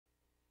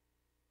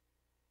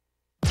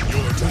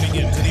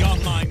into the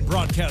online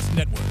broadcast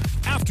network,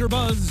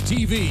 AFTERBUZZ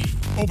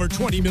TV. Over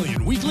 20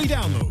 million weekly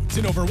downloads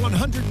in over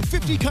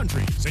 150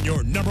 countries, and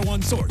your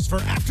 #1 source for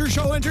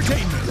after-show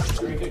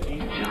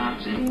entertainment.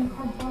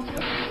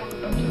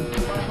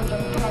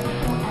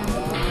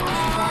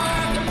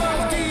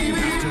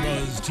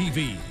 AFTERBUZZ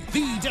TV,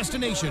 the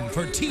destination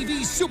for TV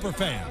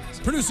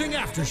superfans. Producing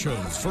after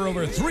shows for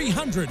over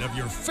 300 of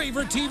your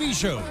favorite TV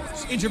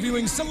shows,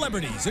 interviewing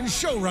celebrities and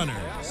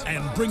showrunners,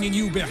 and bringing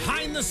you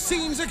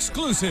behind-the-scenes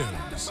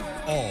exclusives.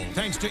 All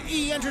thanks to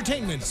E!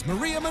 Entertainment's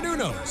Maria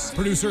Menounos,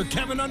 producer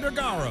Kevin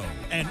Undergaro,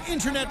 and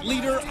internet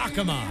leader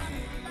Akamai.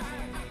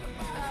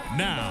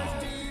 Now,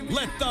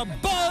 let the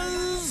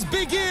buzz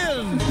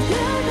begin!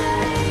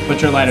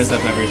 Put your lighters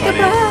up, everybody.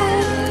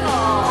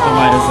 The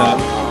lighters up.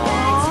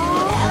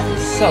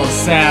 So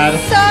sad.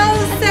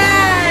 So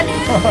sad.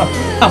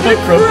 How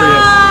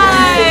appropriate.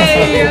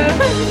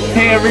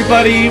 Hey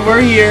everybody,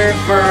 we're here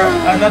for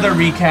another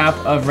recap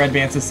of Red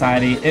Band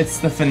Society. It's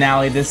the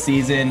finale this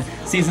season.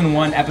 Season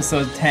 1,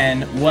 episode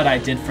 10, What I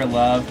Did for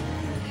Love.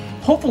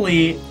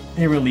 Hopefully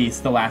they release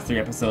the last 3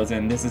 episodes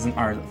and this isn't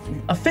our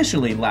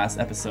officially last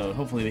episode.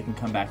 Hopefully we can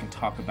come back and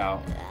talk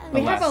about the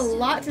We have a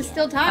lot to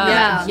still talk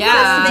about. about.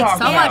 Yeah,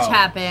 so much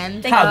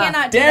happened.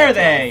 How dare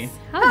they?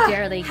 How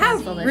dare they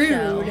cancel this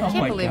show? Oh I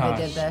can't believe gosh.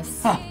 they did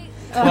this.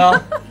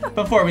 Well,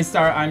 before we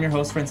start, I'm your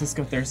host,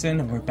 Francisco Thurston,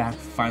 and we're back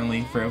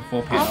finally for a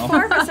full panel. All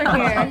 4 of us are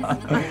here.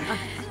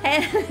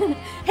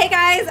 Hey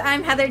guys,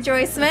 I'm Heather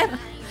Joy Smith.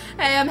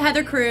 Hey, I'm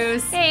Heather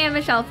Cruz. Hey, I'm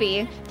Michelle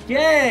Phi.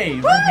 Yay!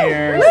 We're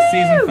here. Woo!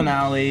 Season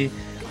finale.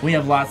 We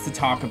have lots to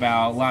talk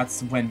about.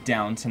 Lots went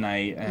down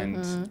tonight,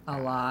 and A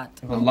lot.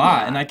 a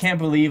lot. And I can't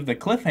believe the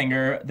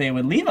cliffhanger they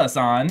would leave us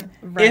on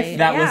if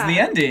that was the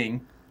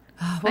ending.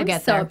 We'll I'm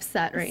get so there.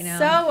 upset right now.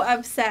 So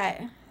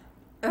upset.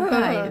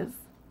 guys.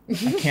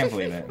 I can't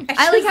believe it.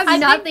 I have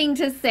nothing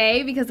to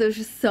say because it was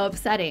just so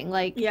upsetting.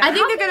 Like, Yeah. I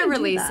think how they're can going to you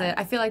do release that?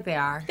 it. I feel like they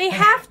are. They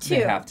have to.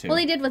 They have to. Well,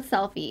 they did with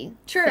Selfie.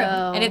 True.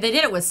 So And if they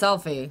did it with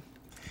Selfie.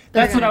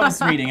 That's what I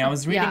was reading. I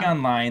was reading Yeah.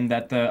 online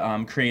that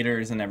the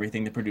creators and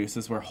everything, the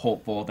producers, were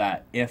hopeful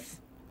that if,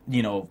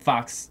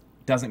 Fox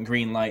doesn't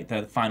greenlight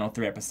the final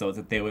 3 episodes,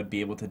 that they would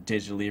be able to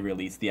digitally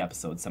release the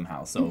episodes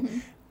somehow. So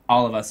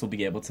all of us will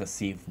be able to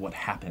see what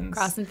happens.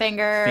 Crossing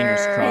fingers.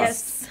 Fingers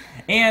crossed. Yes.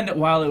 And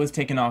while it was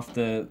taken off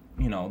the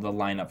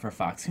lineup for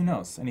Fox, who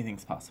knows?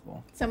 Anything's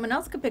possible. Someone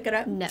else could pick it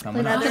up.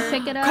 Someone Netflix else. could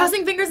pick it up.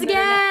 Crossing fingers again.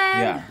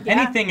 Yeah. Yeah.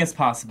 Anything is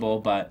possible,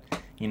 but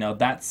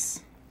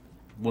that's.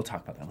 We'll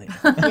talk about that later.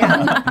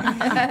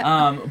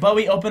 But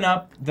we open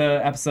up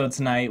the episode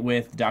tonight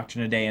with Dr.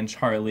 Naday and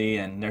Charlie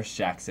and Nurse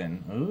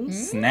Jackson. Ooh,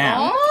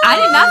 snap. I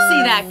did not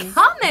see that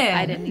coming.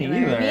 I didn't Me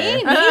either.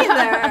 Me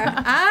neither.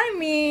 I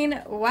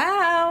mean,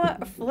 wow,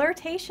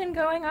 flirtation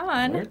going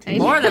on.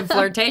 Flirtation. More than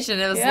flirtation.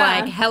 It was Yeah.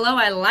 like, hello,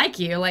 I like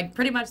you. Like,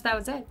 pretty much that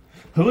was it.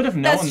 Who would have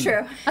known? That's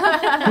true. Who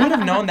would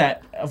have known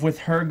that with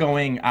her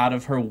going out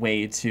of her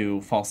way to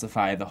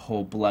falsify the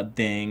whole blood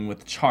thing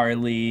with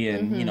Charlie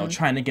and,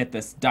 trying to get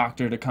this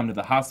doctor to come to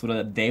the hospital,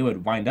 that they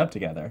would wind up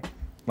together?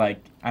 Like,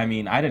 I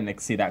mean, I didn't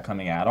see that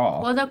coming at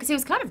all. Well, no, because he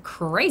was kind of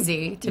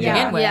crazy to Yeah.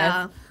 begin with.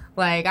 Yeah.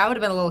 Like, I would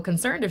have been a little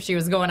concerned if she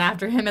was going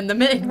after him in the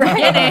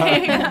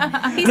beginning.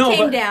 He No,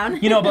 came but, down.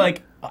 but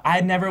like,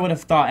 I never would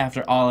have thought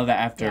after all of that,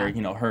 after,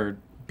 her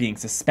being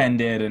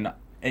suspended, and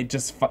it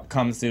just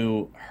comes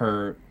to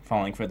her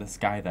falling for this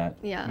guy that,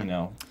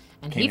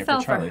 And came he here fell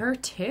for Charlie. her,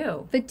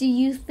 too. But do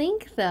you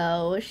think,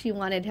 though, she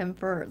wanted him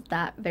for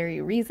that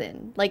very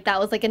reason? Like, that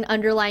was like an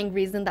underlying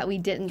reason that we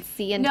didn't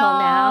see until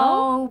now?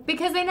 No,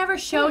 because they never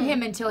showed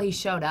him until he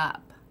showed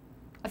up.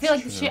 I feel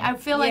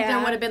like there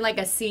would have been like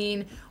a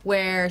scene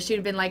where she'd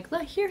have been like,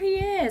 "Look, here he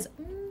is,"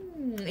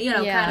 kind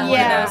of one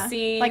of those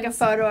scenes, like a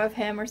photo of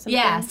him or something.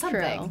 Yeah,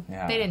 something. True.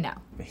 Yeah. They didn't know.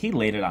 But he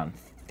laid it on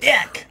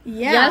thick.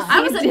 Yeah. Yes,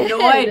 I was he did.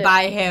 annoyed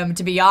by him,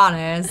 to be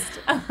honest.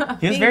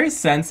 He was very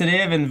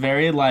sensitive and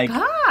very, like,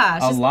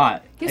 Gosh, a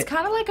lot. he was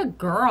kind of like a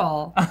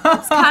girl.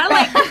 It's kind of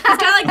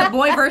like the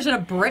boy version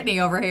of Britney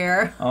over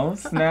here. Oh,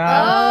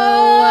 snap.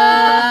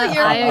 Oh,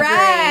 you're I agree.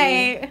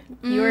 right.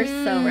 You are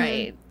so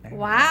right.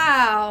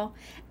 Wow.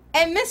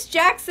 And Miss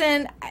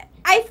Jackson,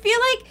 I feel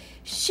like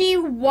she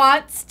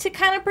wants to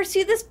kind of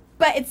pursue this,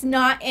 but it's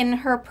not in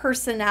her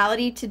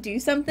personality to do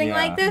something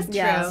like this.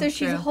 Yeah. So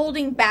she's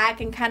holding back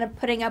and kind of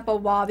putting up a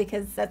wall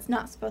because that's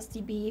not supposed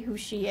to be who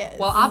she is.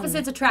 Well,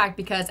 opposites attract,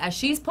 because as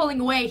she's pulling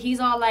away, he's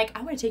all like,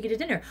 "I want to take you to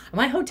dinner.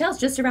 My hotel's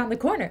just around the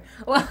corner."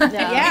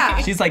 Yeah.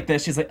 She's like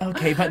this. She's like,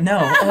 okay, but no.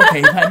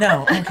 Okay, but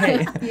no.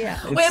 Okay. Yeah.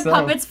 We have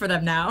puppets for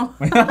them now.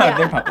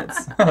 They're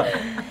puppets.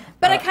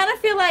 But I kind of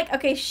feel like,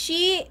 okay,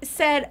 she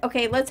said,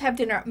 okay, let's have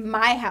dinner at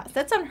my house.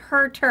 That's on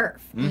her turf.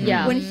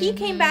 Yeah. When he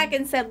came back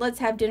and said, let's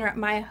have dinner at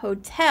my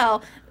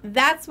hotel,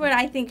 that's when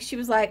I think she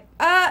was like,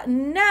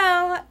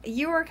 no,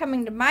 you are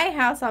coming to my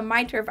house on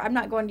my turf. I'm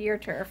not going to your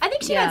turf. I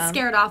think she got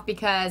scared off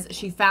because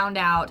she found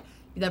out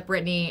that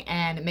Brittany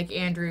and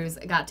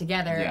McAndrews got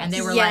together, and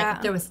they were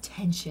like, there was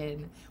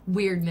tension,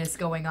 weirdness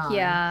going on.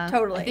 Yeah.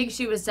 Totally. I think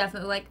she was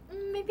definitely like,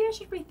 maybe I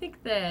should rethink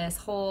this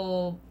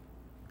whole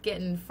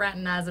getting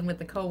fraternizing with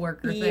the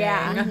coworker thing.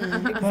 Yeah,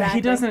 exactly. But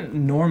he doesn't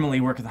normally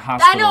work at the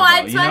hospital. I know,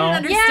 I didn't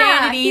understand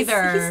Yeah, it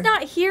either. He's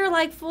not here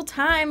like full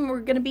time.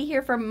 We're gonna be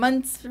here for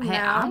months from Hey,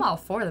 now. I'm all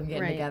for them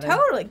getting together.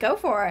 Totally, go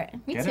for it.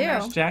 Me Get too.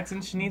 Nurse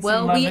Jackson, she needs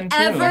Will some we loving too.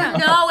 ever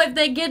know if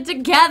they get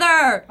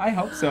together? I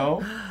hope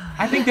so.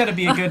 I think that'd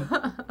be a good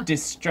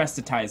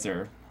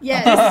distressitizer.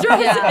 Yes,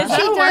 Yeah.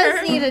 She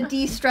does need a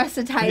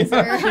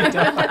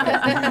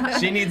de-stressitizer.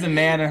 She needs a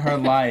man in her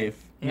life,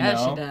 you Yeah,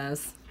 know, she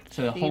does.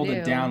 to hold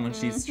it down when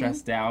she's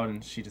stressed out,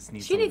 and she just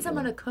needs. She needs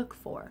someone to cook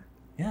for.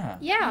 Yeah.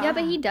 Yeah,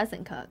 But he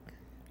doesn't cook.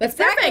 That's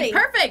Exactly.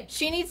 perfect.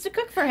 She needs to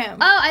cook for him.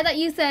 Oh, I thought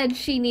you said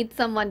she needs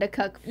someone to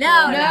cook for.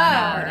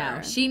 No.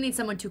 She needs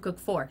someone to cook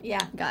for. Yeah,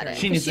 Got it.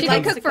 She needs to She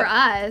can cook. cook for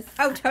us.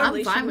 Oh, totally.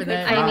 I'm fine she with could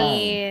it. cook I for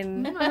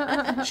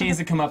mean, She needs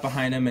to come up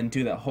behind him and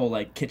do that whole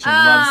like kitchen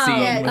love scene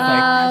yes. with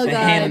like the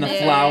God, hand in the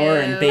flour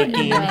and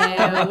baking. No,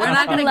 we're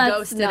not gonna Let's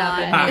ghost it up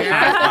in not. here.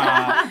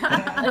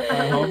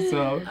 I hope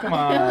so. Come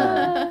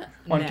on.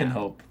 One can No.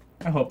 hope.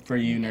 I hope for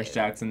you, Nurse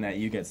Jackson, that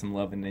you get some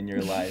loving in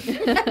your life.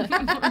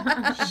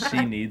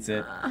 She needs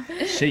it.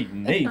 She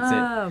needs it.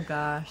 Oh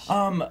gosh.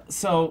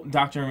 So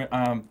Dr.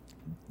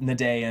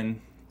 Naday and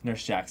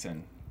Nurse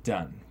Jackson,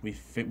 done. We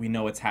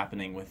know what's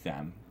happening with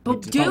them.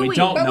 But we do we?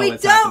 don't But know we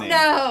what's don't happening.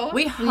 know.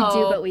 We hope.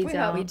 do, but we We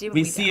don't. hope. We do.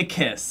 We see a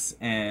kiss,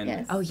 and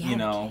Yes. Oh, yeah, you the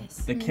know, kiss.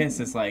 the kiss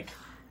is like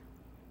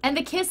And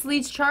the kiss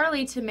leads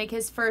Charlie to make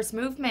his first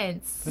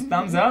movements. the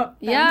thumbs up,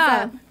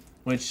 yeah.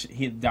 which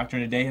Dr.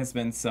 Naday has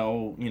been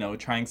so,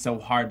 trying so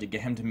hard to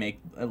get him to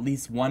make at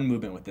least one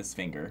movement with his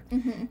finger,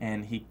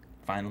 and he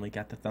finally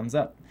got the thumbs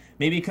up.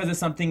 Maybe because it's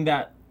something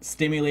that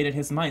stimulated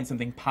his mind,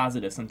 something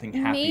positive, something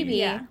happy. Maybe.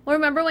 Yeah. Well,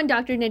 remember when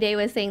Dr. Naday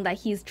was saying that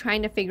he's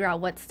trying to figure out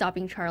what's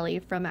stopping Charlie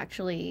from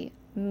actually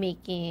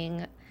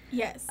making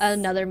Yes.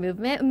 another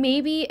movement?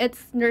 Maybe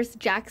it's Nurse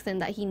Jackson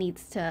that he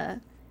needs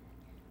to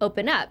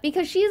open up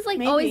because she's like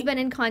always Maybe. been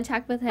in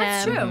contact with him.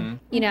 That's true. Mhm.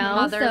 You know,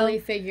 Motherly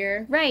so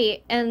figure.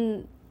 right,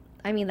 and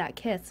I mean that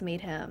kiss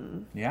made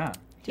him Yeah.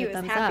 He do was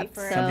thumbs happy up.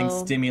 for it. So Something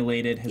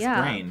stimulated his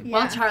yeah. brain. Yeah.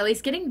 Well,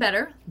 Charlie's getting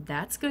better.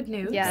 That's good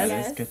news. Yes. That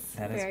Yes. is good.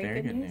 That is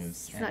very good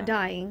news. he's not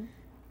dying.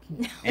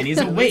 And he's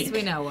At least awake.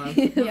 we know of.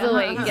 He's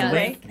awake. He's Yes.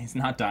 awake, and he's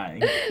not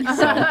dying.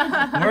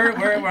 So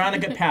we're on a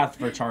good path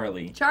for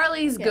Charlie.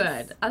 Charlie's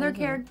Yes. good. Other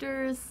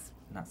characters,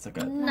 Not so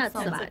good. Not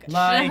so so much.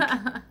 Like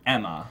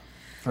Emma,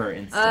 for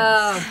instance.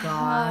 oh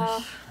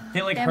gosh. I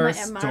feel like Emma, her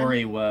Emma.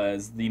 story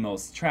was the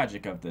most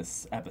tragic of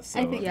this episode.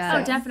 I think Yeah.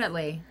 Oh,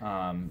 definitely.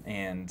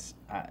 And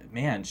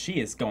man, she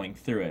is going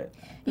through it.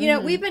 You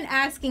know, we've been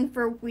asking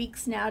for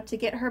weeks now to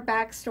get her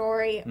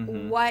backstory.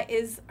 Mhm. What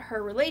is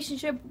her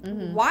relationship?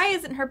 Why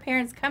isn't her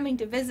parents coming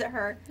to visit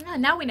her? Yeah,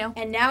 now we know.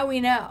 And now we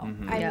know.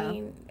 Mhm. I Yeah.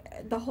 mean,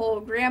 the whole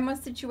grandma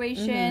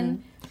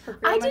situation. Her I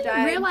grandma didn't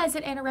died. realize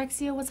that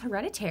anorexia was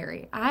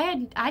hereditary.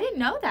 I didn't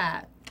know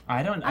that.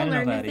 I don't I know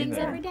learn new that things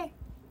either. every day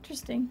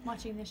Interesting.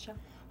 watching this show.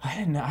 I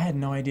had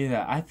no idea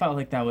that. I felt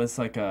like that was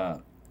like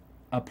a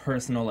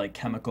personal like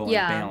chemical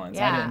Yeah. imbalance.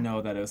 I Yeah. didn't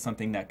know that it was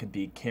something that could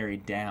be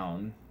carried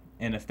down.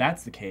 And if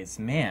that's the case,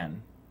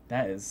 man,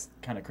 that is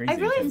kind of crazy. I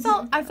really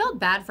 'cause- felt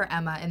bad for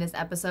Emma in this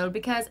episode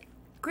because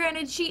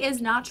granted she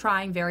is not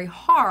trying very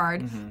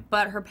hard,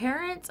 but her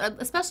parents,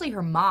 especially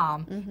her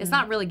mom, is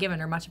not really giving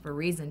her much of a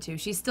reason to.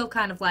 She's still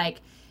kind of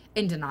like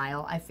in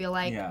denial, I feel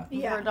like, Yeah. of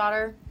Yeah. her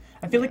daughter.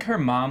 I feel like her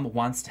mom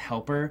wants to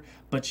help her,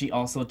 but she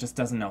also just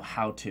doesn't know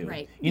how to.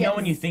 Right. You know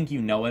when you Yes. think you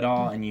know it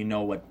all and you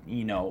know what,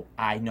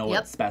 I know Yep.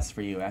 what's best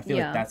for you. I feel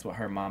Yeah. like that's what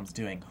her mom's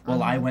doing.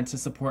 Well, I went to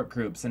support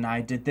groups and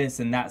I did this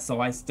and that, so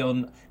I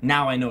still,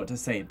 now I know what to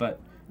say, but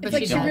But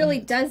she she don't.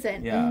 really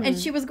doesn't. Yeah. And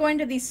she was going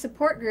to these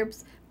support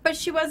groups, but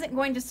she wasn't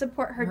going to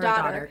support her, Her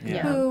daughter, daughter,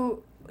 yeah.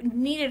 who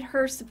needed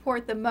her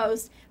support the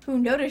most, who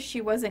noticed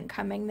she wasn't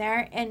coming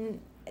there,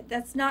 and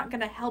that's not going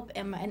to help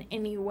Emma in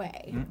any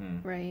way.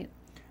 Right.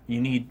 you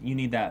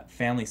need that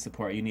family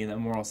support, you need that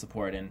moral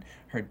support, and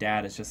her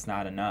dad is just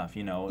not enough.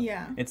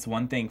 Yeah. It's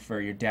one thing for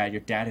your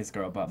dad has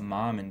grown up, but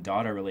mom and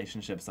daughter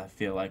relationships I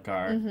feel like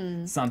are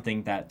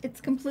something that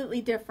It's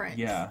completely different.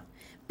 yeah.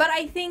 But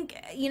I think,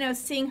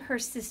 seeing her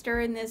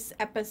sister in this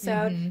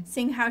episode,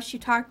 seeing how she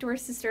talked to her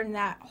sister and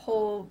that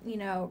whole,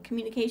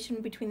 communication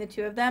between the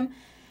two of them,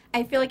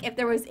 I feel like if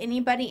there was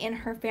anybody in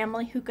her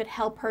family who could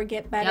help her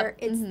get better,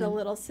 it's the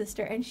little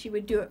sister, and she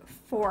would do it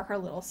for her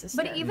little sister.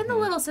 But even the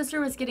little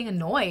sister was getting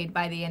annoyed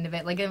by the end of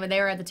it. Like when they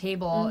were at the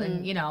table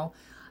and,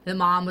 the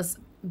mom was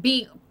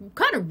being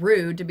kind of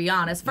rude, to be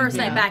honest. First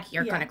night back,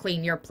 you're Yeah. going to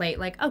clean your plate.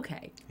 Like,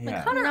 okay. Yeah.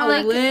 Like, cut her No, a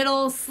like,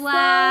 little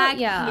slack.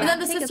 yeah. And then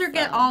the I think sister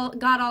it's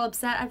got all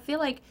upset. I feel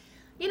like,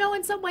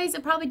 in some ways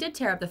it probably did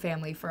tear up the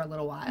family for a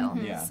little while.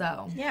 Yeah.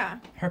 So, yeah.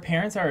 Her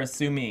parents are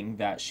assuming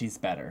that she's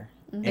better.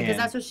 because And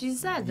that's what she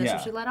said. That's yeah.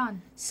 what she let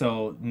on.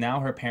 so now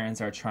her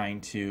parents are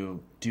trying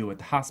to do what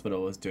the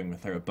hospital was doing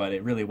with her, but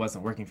it really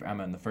wasn't working for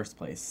Emma in the first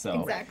place.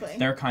 So Exactly.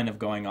 they're kind of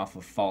going off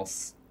of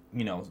false,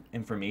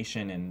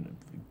 information and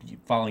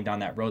following down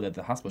that road that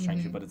the hospital's trying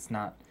to do, but it's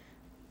not,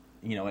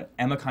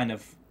 Emma kind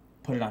of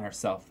put it on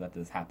herself that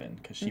this happened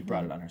because she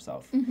brought it on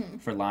herself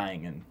for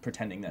lying and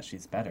pretending that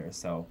she's better.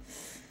 So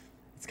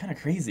it's kind of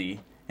crazy.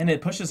 And it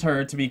pushes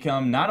her to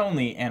become not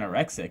only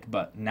anorexic,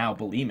 but now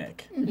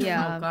bulimic.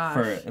 Yeah. Oh, gosh.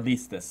 For at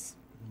least this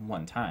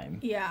one time.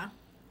 Yeah.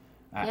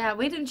 Yeah,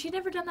 she'd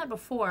never done that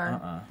before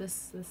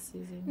this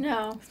season.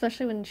 No.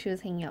 Especially when she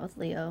was hanging out with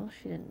Leo,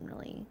 she didn't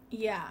really.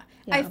 Yeah.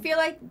 Yeah. I feel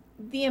like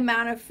the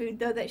amount of food,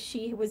 though, that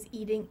she was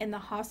eating in the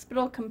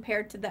hospital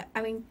compared to that,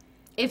 I mean,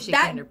 If she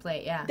that- cleaned her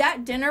plate, yeah.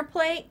 that dinner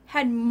plate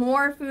had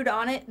more food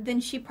on it than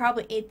she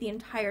probably ate the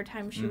entire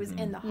time she was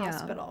in the Yeah.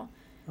 hospital.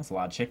 That's a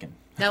lot of chicken.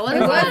 That was It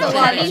was a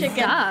lot of chicken.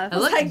 chicken. It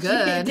looked Like,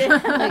 good. she did.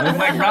 It was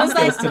like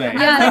Roscoe's today.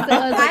 Yes, it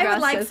was like I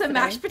would like Roscoe's some today.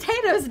 mashed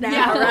potatoes now.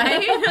 Yeah,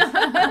 right?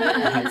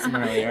 I had some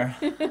earlier.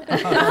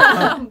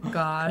 Oh,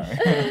 gosh.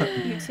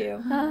 You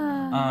too.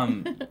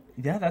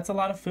 Yeah, that's a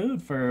lot of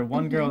food for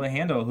one girl to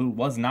handle who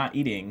was not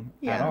eating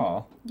at Yeah.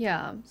 all.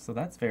 Yeah. So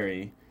that's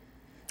very...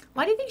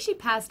 Why do you think she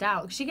passed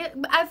out?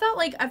 I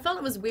felt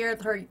it was weird,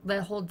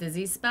 the whole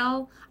dizzy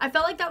spell. I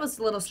felt like that was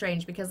a little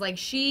strange because like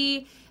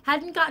she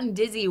hadn't gotten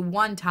dizzy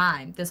one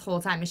time this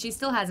whole time, and she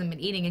still hasn't been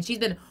eating, and she's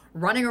been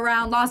running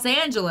around Los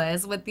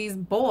Angeles with these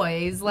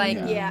boys, like,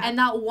 Yeah. and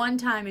not one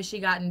time has she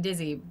gotten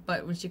dizzy.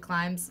 But when she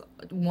climbs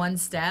one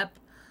step,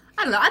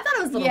 I don't know. I thought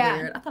it was a little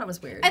weird. I thought it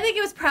was weird. I think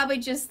it was probably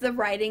just the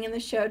writing in the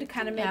show to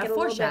kind of make it a little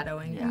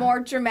foreshadowing. bit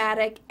more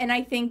dramatic. And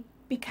I think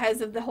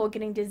because of the whole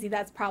getting dizzy,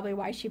 that's probably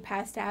why she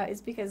passed out, is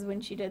because when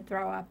she did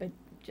throw up, it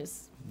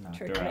just Knocked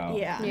triggered her it. out.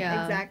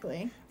 Yeah, exactly.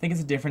 I think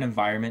it's a different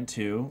environment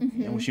too.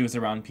 And she was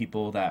around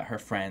people that her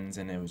friends,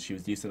 and she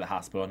was used to the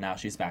hospital. Now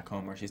she's back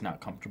home where she's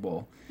not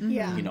comfortable.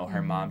 Yeah. You know,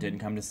 her mom didn't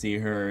come to see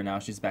her. Now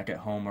she's back at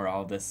home where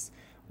all this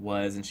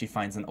was, and she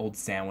finds an old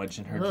sandwich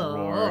in her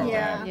drawer.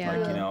 Yeah. That, Yeah.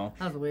 like, you know,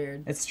 That was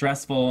weird. it's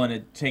stressful and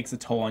it takes a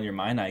toll on your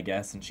mind, I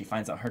guess. And she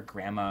finds out her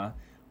grandma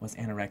was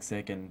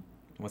anorexic and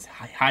was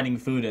hiding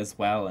food as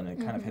well, and it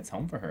kind of hits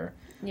home for her.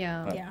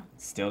 Yeah. But Yeah.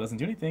 still doesn't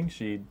do anything.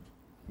 She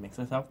makes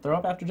herself throw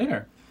up after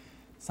dinner.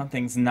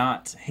 Something's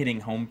not hitting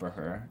home for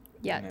her.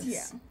 Yet. And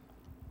it's,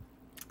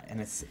 and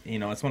it's, you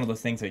know, it's one of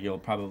those things that you'll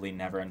probably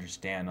never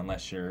understand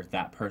unless you're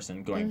that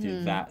person going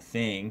through that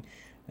thing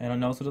and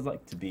knows what it's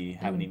like to be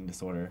have an eating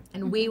disorder.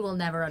 And we will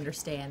never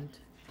understand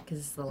because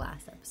it's the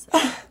last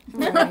episode.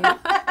 You're so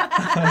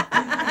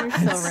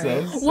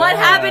right. So What sad.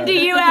 happened to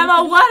you,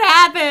 Emma? What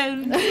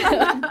happened?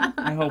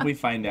 I hope we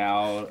find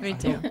out. Me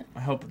too. I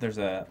hope there's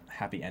a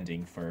happy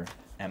ending for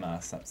Emma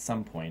at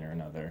some point or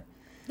another.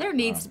 There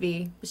needs to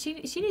be. But she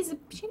needs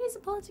to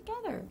pull it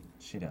together.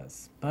 She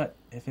does. But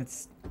if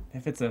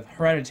it's a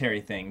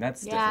hereditary thing,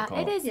 that's difficult.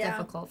 It is Yeah.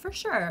 difficult for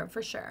sure.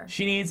 For sure.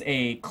 She needs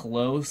a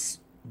close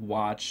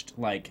watched,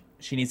 like,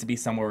 she needs to be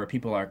somewhere where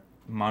people are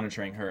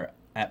monitoring her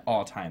at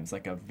all times,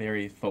 like a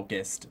very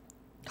focused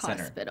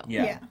center. Hospital.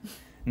 Yeah.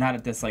 Not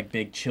at this, like,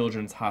 big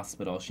children's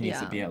hospital. She needs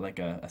to Yeah. be at, like,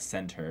 a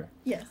center.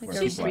 Yes. where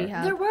She's people are-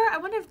 rehab. There were, I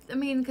wonder if, I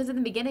mean, because in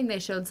the beginning they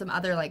showed some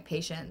other, like,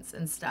 patients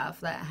and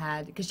stuff that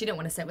had, because she didn't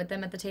want to sit with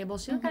them at the table.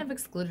 She kind of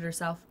excluded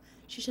herself.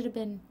 She should have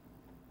been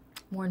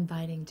more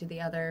inviting to the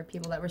other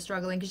people that were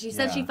struggling, because she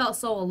said she Yeah. felt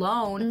so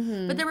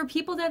alone, but there were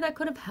people there that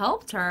could have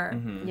helped her,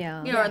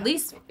 Yeah. you know, or at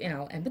least, you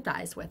know,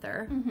 empathize with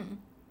her.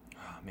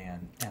 Oh,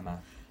 man. Emma.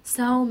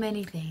 So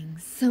many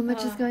things. So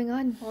much is going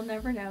on. We'll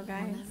never know,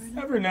 guys.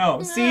 Never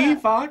know. See,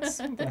 Fox?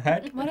 What the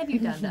heck? What have you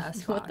done to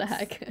us, What the Fox?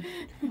 heck?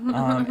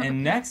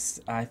 And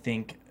next, I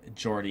think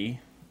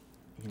Jordy,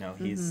 you know,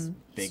 he's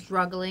big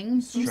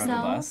Struggling struggle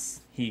himself.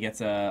 bus. He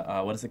gets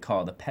a what is it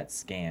called? A PET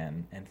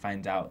scan, and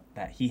finds out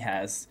that he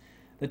has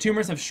the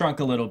tumors have shrunk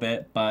a little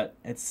bit, but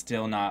it's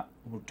still not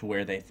to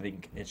where they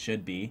think it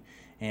should be.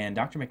 And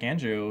Dr.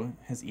 McAndrew,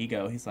 his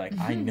ego, he's like,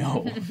 I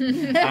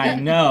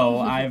know,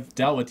 I've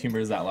dealt with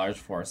tumors that large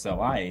before,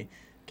 so I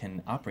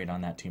can operate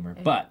on that tumor.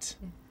 But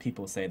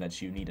people say that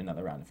you need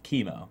another round of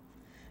chemo,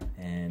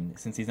 and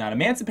since he's not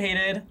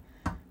emancipated,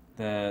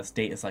 the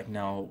state is like,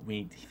 no,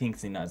 he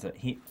thinks he knows it.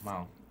 He thinks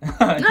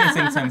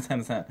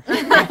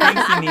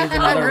he needs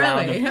another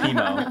round of Really?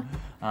 chemo.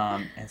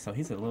 And so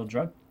he's a little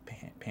drug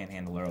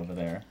panhandler over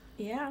there.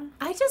 Yeah.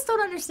 I just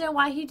don't understand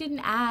why he didn't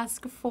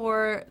ask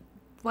for,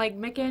 like,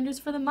 McAndrews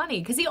for the money.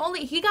 Because he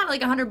got,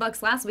 like,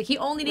 $100 last week. He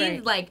only needed,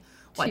 Right. like,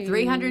 what, Two,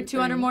 $300,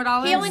 $200 more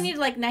dollars? He only needed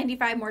like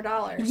 $95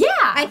 more. Yeah.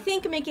 I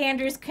think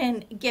McAndrews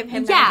can give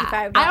him Yeah.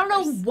 $95. I don't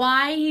know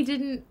why he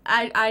didn't.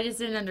 I just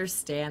didn't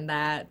understand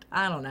that.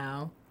 I don't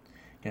know.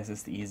 Guess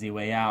it's the easy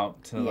way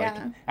out to Yeah.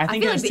 like. I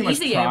think feel there's like too the much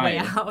easy pride. way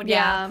out.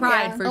 Yeah,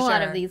 pride Yeah. for A sure.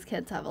 lot of these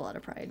kids have a lot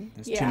of pride.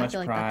 There's Yeah. too I much feel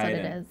like that's pride.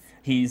 what it and is.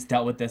 He's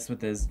dealt with this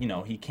with his, you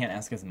know, he can't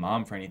ask his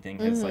mom for anything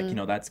because, like, you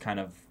know, that's kind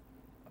of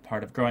a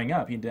part of growing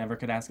up. He never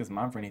could ask his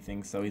mom for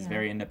anything, so he's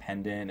very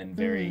independent and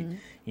very,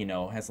 you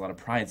know, has a lot of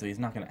pride. So he's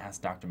not going to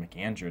ask Dr.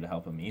 McAndrew to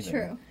help him either.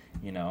 True.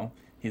 You know,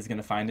 he's going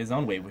to find his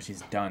own way, which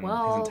he's done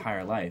his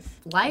entire life.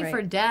 Life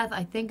or death,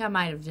 I think I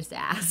might have just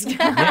asked.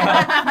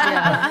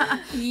 Yeah.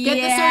 Get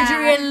the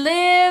surgery and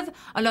live.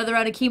 Another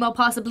round of chemo,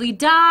 possibly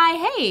die.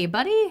 Hey,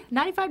 buddy,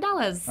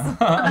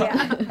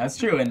 $95. That's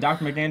true. And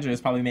Dr. McAndrew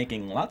is probably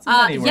making lots of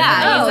money. He's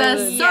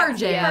a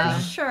surgeon. Yeah,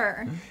 for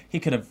sure. He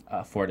could have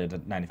afforded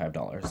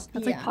 $95.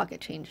 That's like pocket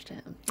change to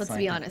him. Let's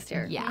be honest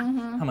here. Yeah.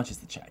 How much is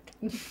the check?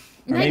 Or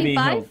maybe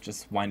 95? he'll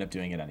just wind up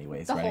doing it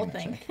anyways. The whole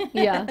writing thing. check.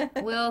 Yeah.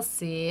 We'll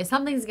see.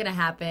 Something's going to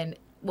happen.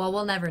 Well,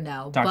 we'll never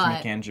know. Dr.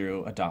 But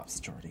McAndrew adopts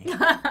Jordy. I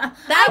thought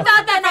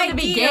that at the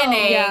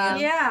beginning.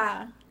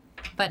 Yeah.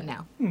 But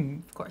no.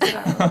 Of course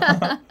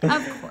not.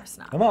 Of course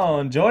not. Come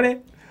on, Jordy.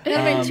 It would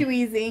have been too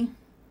easy.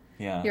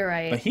 Yeah. You're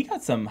right. But he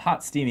got some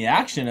hot, steamy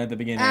action at the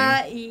beginning.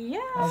 Yeah.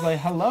 I was like,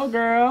 hello,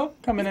 girl.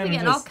 Coming in We're and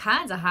getting all just...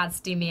 kinds of hot,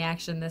 steamy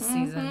action this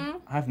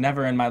season. I've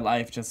never in my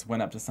life just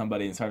went up to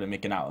somebody and started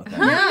making out with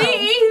them. Me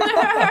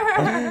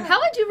either. How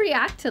would you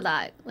react to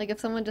that? Like if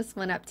someone just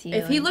went up to you.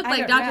 If he and- looked I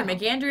like don't Dr. know.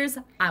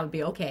 McAndrews, I would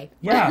be okay.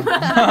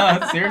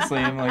 Yeah. Seriously.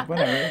 I'm like,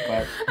 whatever.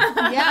 But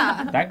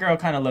Yeah. that girl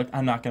kind of looked,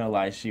 I'm not going to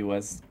lie, she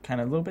was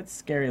kind of a little bit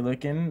scary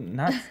looking.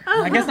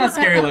 I guess not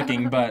scary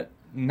looking, but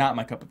not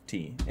my cup of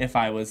tea if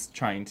I was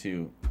trying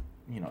to,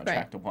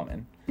 attract a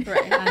woman.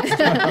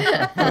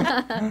 Right.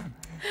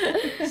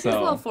 It's a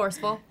little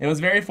forceful. It was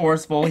very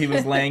forceful. He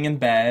was laying in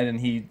bed, and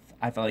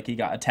I felt like he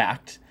got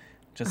attacked,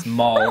 just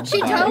mauled.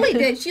 She by- totally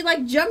did. She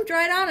jumped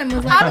right on him and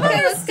was like, I don't okay,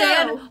 let's go.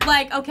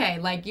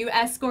 understand, like you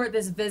escort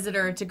this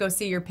visitor to go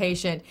see your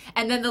patient,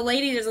 and then the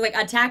lady just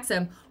attacks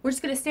him. We're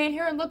just gonna stand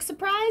here and look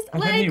surprised?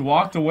 And then he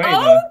walked away.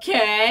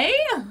 Okay.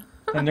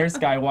 The nurse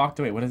guy walked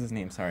away. What is his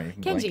name? Sorry.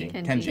 I'm Kenji.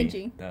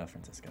 blanking. Kenji.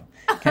 Francisco.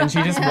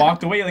 Kenji just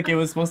walked away like it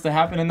was supposed to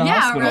happen in the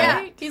hospital.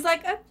 right. Yeah. He's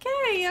like,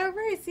 okay, all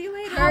right, see you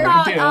later.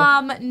 How do.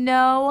 about,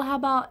 no, how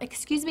about,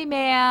 excuse me,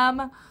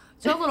 ma'am.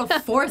 There's a little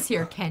force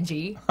here,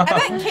 Kenji. I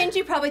bet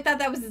Kenji probably thought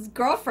that was his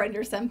girlfriend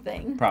or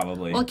something.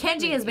 Probably. Well,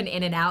 Kenji has been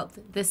in and out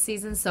this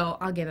season, so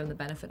I'll give him the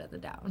benefit of the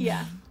doubt.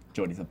 Yeah.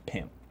 Jordy's a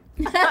pimp.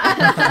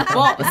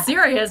 Well,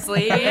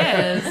 seriously, he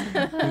is.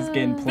 He's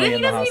getting But played he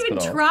in the doesn't hospital.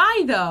 even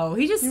try, though.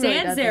 He just He really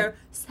stands doesn't. there,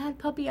 sad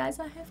puppy eyes,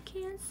 I have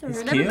cancer. He's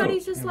and cute.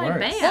 everybody's just It like, works.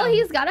 bam. Well,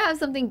 he's got to have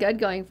something good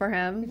going for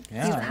him.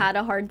 Yeah. He's had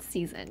a hard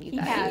season, you He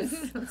guys.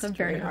 has. It's a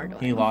very hard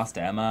one. He lost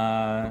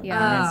Emma.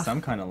 Yeah. He made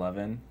some kind of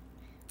loving.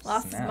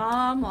 Lost his Snap.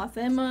 mom, lost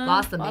Emma.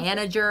 Lost the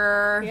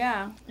manager.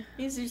 Yeah.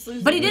 He's just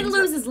losing. But he didn't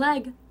lose his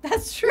leg.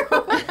 That's true.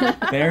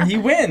 There he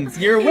wins.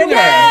 You're a winner.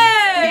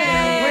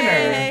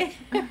 Yay!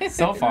 You're a winner.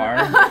 So far.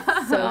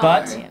 So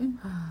But Brian.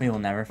 we will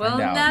never find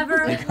We'll out.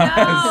 never because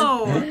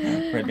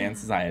know. Red Band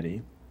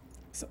Society.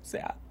 So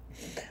sad.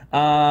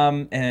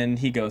 And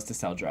he goes to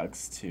sell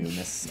drugs to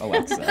Miss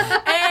Alexa.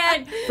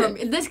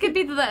 And this could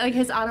be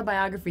his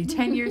autobiography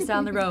 10 years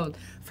down the road.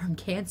 From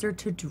cancer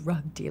to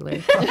drug dealer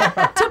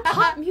to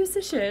pop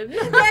musician.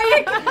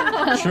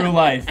 True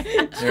life.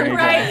 There you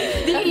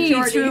Right?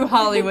 The true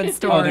Hollywood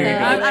story. Oh, there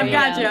you go.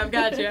 I've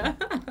got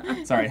you.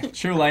 go. Sorry.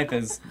 True life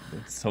is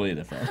it's totally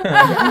different.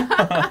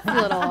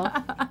 Little,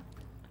 A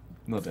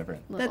little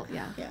different.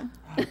 yeah.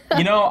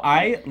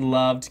 I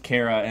loved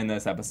Ciara in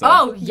this episode.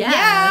 Oh,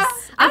 yes.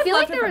 I feel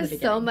like loved her there from was the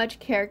so beginning. much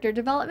character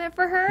development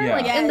for her,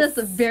 Yeah. in this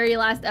Yes. very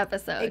last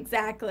episode.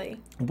 Exactly.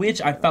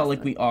 Which I felt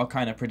like we all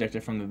kind of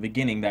predicted from the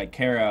beginning that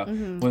Ciara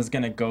was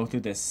going to go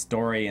through this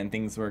story and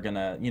things were going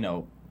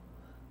to,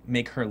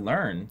 make her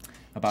learn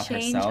about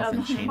Change herself of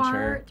and change her.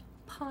 heart,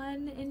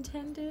 pun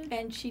intended.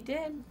 And she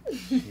did.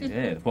 She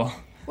did. Well,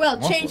 Well,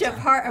 multiple change of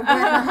times. heart of where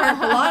her heart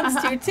belongs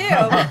to,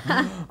 too.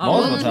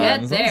 Multiple We'll get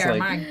times. there. It's like-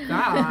 My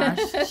gosh.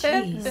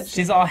 Jeez.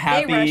 She's all rush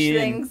happy and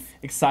things.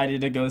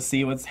 excited to go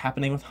see what's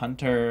happening with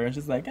Hunter. And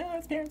she's like, oh,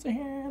 his parents are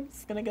here. I'm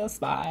just going to go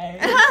spy.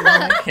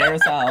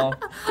 Carousel.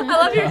 I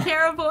love your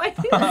Ciara voice.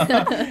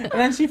 And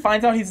then she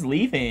finds out he's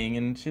leaving.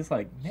 And she's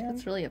like, man,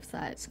 That's really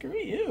upset. screw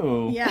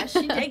you. Yeah,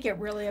 she did get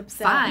really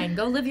upset. Fine,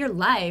 go live your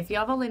life.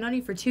 Y'all have only known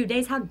you for 2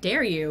 days. How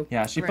dare you?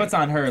 Yeah, she Right. puts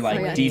on her, like,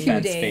 yeah, 2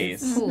 defense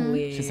days. face.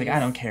 Please. She's like, I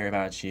don't care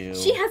about you.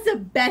 She has the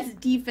best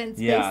defense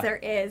Yeah. face there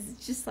is.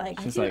 It's just like,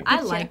 She's like-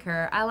 I like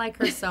her. I like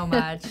her so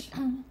much.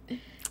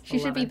 She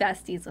should be Love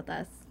besties with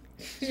us.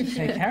 Hey, We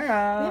have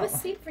Ciara. a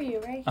seat for you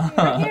right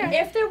here.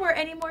 If there were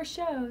any more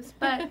shows,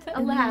 but In the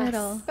alas.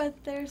 middle. but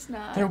there's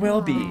not. There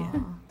will be.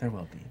 There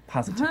will be.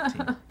 Positivity.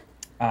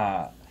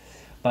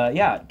 But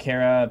yeah,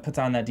 Ciara puts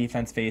on that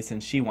defense face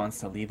and she wants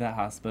to leave that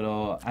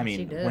hospital. I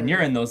mean, when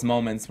you're in those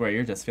moments where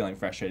you're just feeling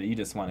frustrated, you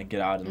just want to get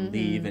out and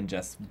leave and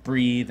just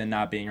breathe and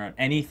not being around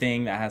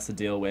anything that has to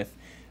deal with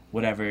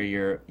whatever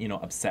you're,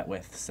 upset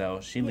with. So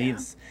she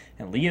leaves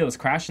and Leo's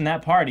crashing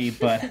that party,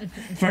 but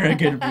for a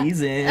good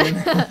reason.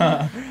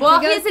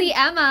 Well, Go see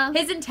Emma.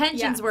 his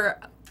intentions Yeah. were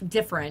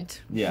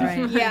different. Yeah.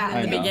 Right. Yeah,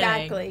 I know.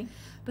 exactly.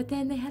 But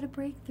then they had a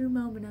breakthrough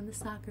moment on the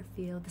soccer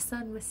field. The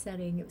sun was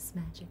setting. It was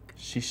magic.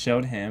 She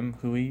showed him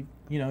who he,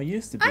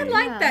 used to be. I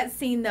like Yeah. that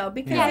scene though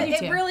because Yeah. Me it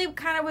too. really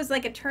kind of was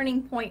like a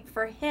turning point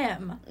for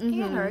him. And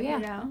her, You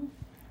know.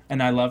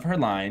 And I love her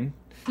line.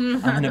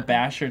 I'm gonna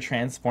bash your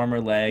transformer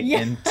leg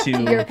into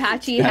Your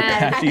patchy head.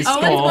 patchy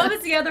Oh, skull. what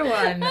was the other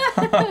one?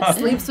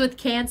 Sleeps with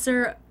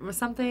cancer or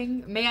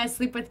something. May I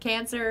sleep with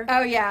cancer?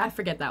 Oh I yeah.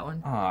 forget that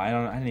one. Oh, I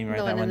didn't even write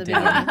The that one in one the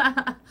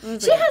down. beginning.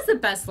 She has the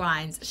best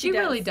lines. She does.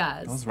 really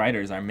does. Those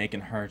writers are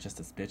making her just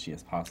as bitchy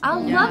as possible. I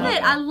love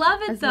it. I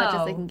love it As though. much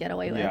as they can get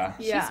away with. Yeah.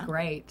 Yeah. She's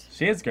great.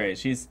 She is great.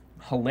 She's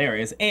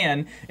hilarious.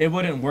 And it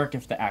wouldn't work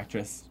if the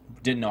actress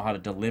didn't know how to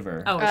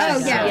deliver. Oh, Oh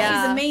she's yeah. great.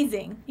 Yeah. She's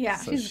amazing. Yeah.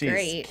 So she's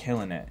great.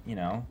 killing it, you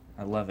know?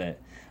 I love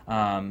it.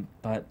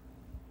 But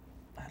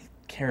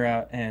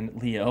Ciara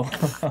and Leo.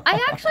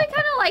 I actually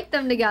kind of like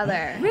them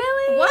together.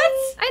 Really? What?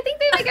 I think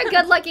they make a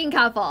good-looking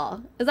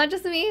couple. Is that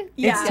just me?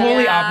 Yeah. It's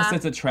totally Yeah.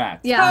 opposites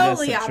attract Yeah. in this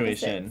Totally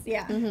situation. opposites.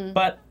 Yeah. Mm-hmm.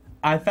 But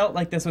I felt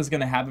like this was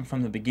going to happen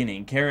from the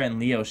beginning. Ciara and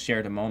Leo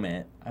shared a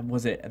moment.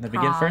 Was it in the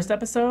Prom. first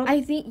episode?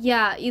 I think,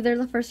 yeah, either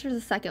the first or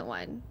the second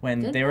one.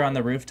 When Did they were on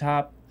the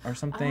rooftop or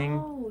something?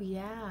 Oh,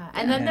 yeah.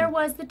 And then And- there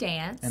was the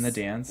dance. And the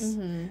dance.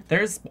 Mm-hmm.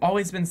 There's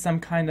always been some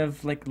kind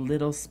of like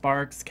little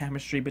sparks,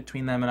 chemistry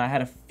between them, and I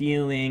had a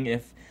feeling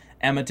if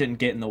Emma didn't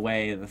get in the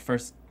way the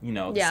first,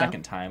 the Yeah.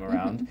 second time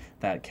around,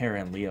 that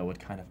Ciara and Leo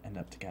would kind of end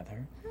up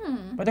together.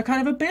 But they're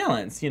kind of a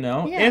balance,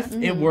 Yeah. If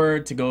it were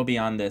to go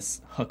beyond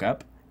this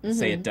hookup,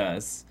 say it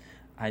does,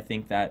 I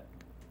think that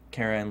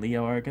Ciara and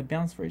Leo are a good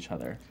balance for each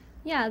other.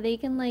 Yeah, they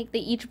can, they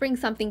each bring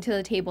something to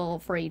the table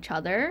for each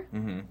other.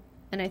 Mm-hmm.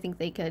 And I think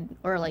they could,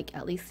 or,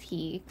 at least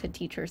he could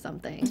teach her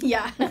something.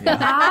 Yeah.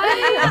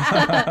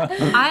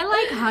 I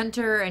like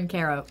Hunter and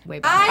Ciara way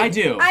better. I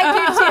do. I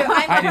do too.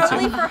 I'm I do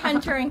totally too. for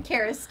Hunter and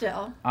Ciara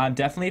still. I'm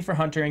definitely for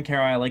Hunter and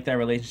Ciara. I like their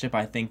relationship.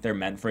 I think they're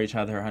meant for each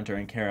other, Hunter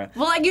and Ciara.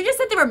 Well, you just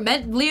said they were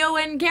meant. Leo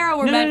and Ciara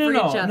were meant for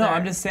each other. No,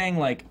 I'm just saying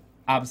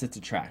opposites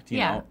attract. You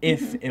Yeah. know,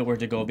 if it were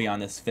to go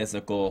beyond this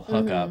physical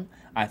hookup,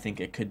 I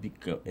think it could be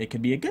good. It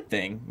could be a good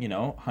thing.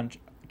 Hunter,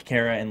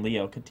 Ciara and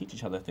Leo could teach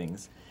each other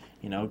things.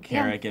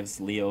 Ciara gives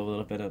Leo a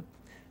little bit of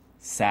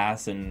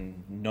sass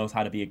and knows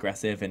how to be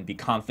aggressive and be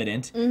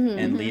confident,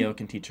 and Leo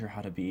can teach her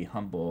how to be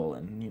humble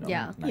and nice.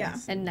 Yeah.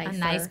 And a nicer.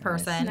 nice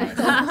person. It's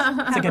a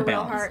Have a good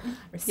real balance. heart.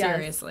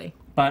 Seriously.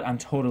 But I'm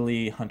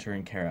totally Hunter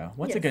and Ciara.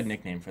 What's a Yes. good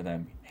nickname for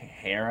them?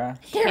 Ciara?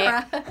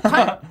 Ciara.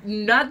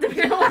 Not the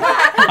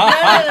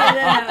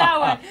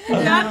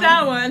not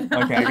that one.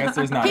 Okay, I guess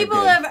there's not. People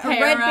a of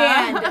Red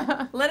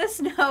Band, let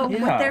us know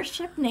Yeah. what their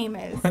ship name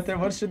is. good.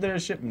 What should their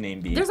ship name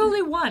be? There's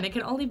only one. It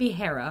can only be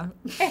Hera.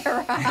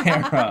 Ciara.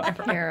 Ciara.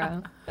 Ciara.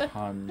 Hera.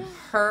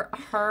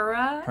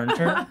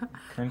 Hunter?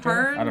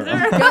 Hunter? I don't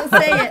know. Don't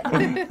say it.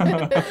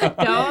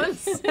 Don't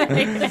say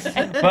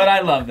it. But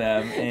I love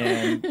them,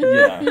 and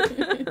yeah,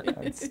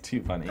 it's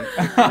too funny.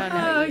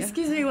 Oh,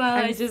 excuse me while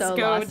I I'm just so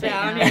go lost right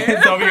down now. here.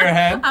 It's over your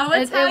head. I will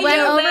It tell went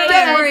you over later.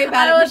 Don't worry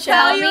about I it, will Michelle.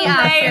 tell Tell you me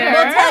after. later.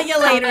 We'll tell you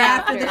later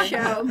After. after the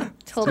show.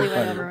 Totally So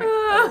went funny. over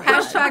it.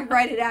 Hashtag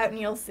write it out and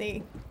you'll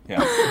see.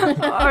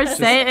 Yeah. Or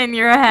say it in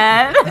your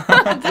head.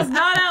 Just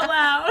not out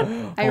loud.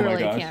 I Oh my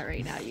really gosh. can't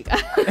right now, you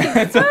guys.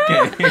 It's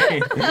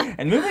okay.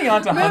 And moving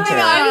on to Moving Hunter.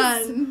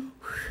 on.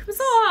 I'm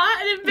so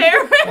hot and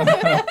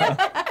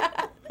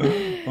embarrassed.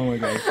 Oh my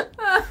gosh.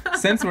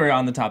 Since we're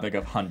on the topic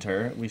of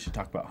Hunter, we should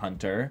talk about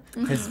Hunter.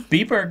 His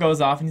beeper goes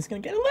off and he's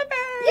gonna get a liver.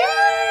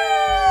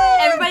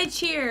 Everybody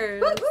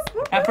cheers.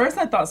 At first,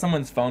 I thought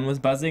someone's phone was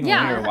buzzing when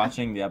Yeah. we were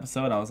watching the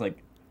episode. I was like,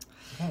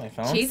 is that my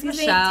phone? Cheese Excuse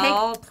me,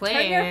 Michelle, please.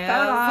 turn your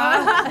phone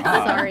off.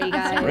 Ah, Sorry,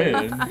 guys.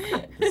 Rude.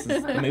 This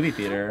is the movie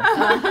theater.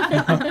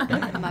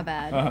 My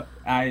bad.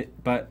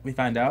 But we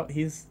find out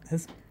his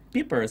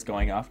beeper is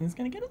going off and he's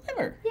gonna get a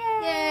liver.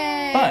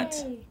 Yay.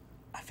 But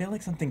I feel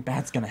like something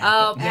bad's gonna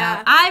Oh, happen. yeah.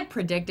 Yeah. I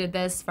predicted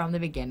this from the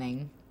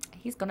beginning.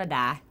 He's gonna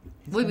die.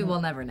 We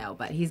will never know,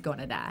 but he's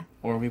gonna die.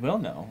 Or we will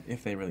know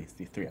if they release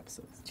these 3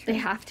 episodes. They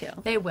have to.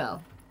 They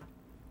will.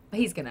 But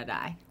he's gonna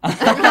die. She's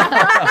so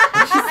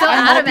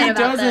I hope he adamant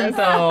about doesn't, this.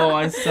 though.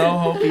 I so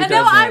hope he I doesn't.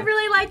 know, I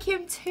really like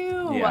him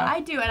too. Yeah.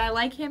 I do, and I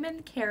like him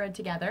and Ciara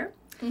together.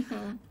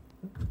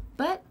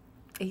 But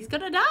he's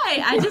gonna die.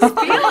 I just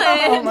feel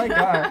it. Oh my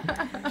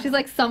god. She's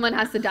like, someone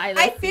has to die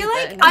this I feel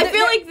like season. I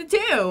feel like the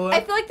two.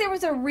 I feel like there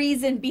was a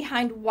reason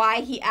behind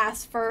why he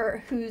asked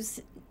for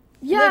whose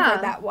Yeah.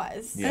 liver that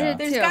was. Yeah.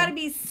 There's too. got to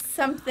be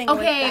something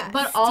Okay, with that.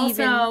 but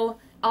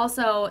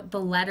also the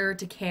letter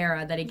to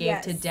Ciara that he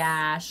gave to Yes.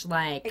 Dash,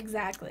 like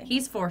Exactly.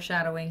 he's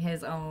foreshadowing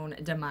his own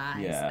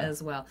demise Yeah.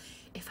 as well.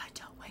 If I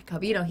don't wake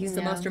up, he's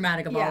the Yeah. most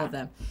dramatic of all Yeah. of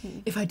them.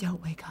 If I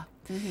don't wake up,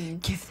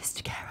 give this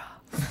to Ciara.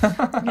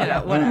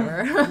 Yeah,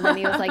 Whatever. And then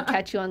he was like,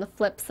 catch you on the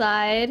flip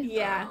side.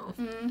 yeah.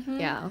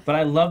 Yeah. But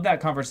I love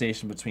that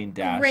conversation between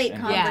Dash Great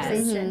and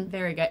conversation.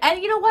 Very good.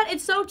 And you know what?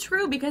 It's so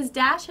true because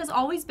Dash has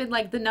always been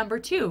like the number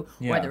 2,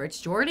 Yeah. whether it's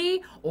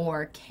Jordy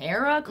or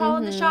Ciara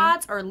calling the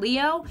shots or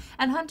Leo.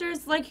 And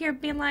Hunter's like here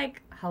being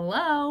like,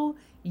 hello,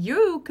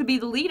 you could be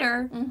the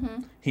leader.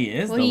 He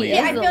is the he leader.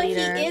 Yeah, I the feel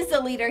leader. like he is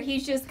the leader.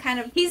 He's just kind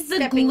of He's the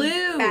stepping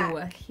glue.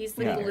 back. He's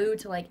the Yeah. glue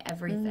to like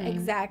everything.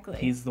 Exactly.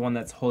 He's the one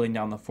that's holding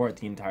down the fort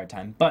the entire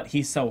time. But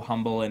he's so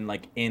humble and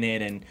like in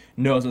it and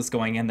knows what's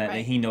going on that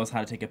Right. he knows how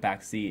to take a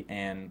back seat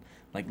and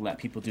like let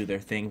people do their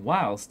thing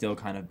while still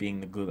kind of being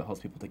the glue that holds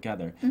people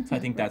together. So I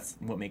think that's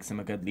what makes him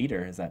a good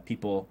leader, is that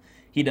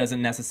he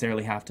doesn't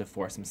necessarily have to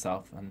force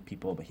himself on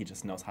people, but he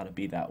just knows how to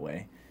be that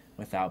way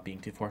without being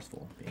too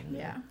forceful.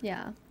 Yeah.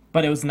 Yeah.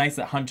 But it was nice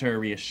that Hunter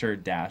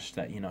reassured Dash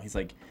that, he's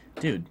like,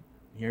 dude,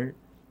 you're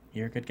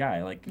a good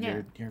guy. Like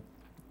you're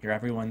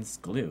everyone's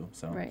glue.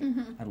 So Right.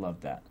 I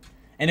love that.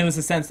 And it was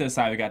a sensitive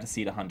side we got to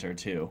see to Hunter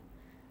too.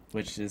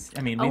 Which is,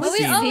 we've we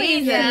seen.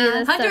 always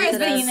Yeah. Hunter has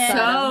been sensitive so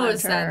side of Hunter.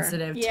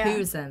 sensitive, Yeah.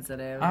 too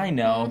sensitive. I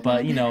know,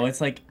 but it's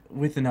like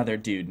with another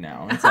dude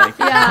now. It's like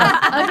Yeah.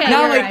 Okay. not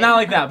you're like right. not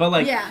like that, but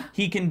like Yeah.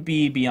 he can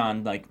be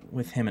beyond like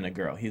with him and a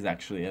girl. He's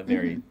actually a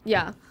very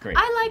Yeah. great.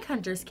 I like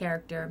Hunter's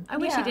character. I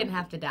wish he Yeah. didn't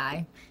have to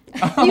die.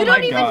 Oh You my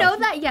don't even gosh. know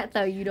that yet,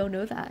 though. You don't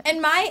know that.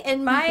 In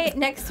my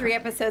next 3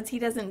 episodes, he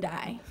doesn't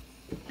die.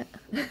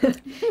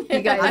 You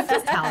guys, I'm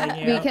just telling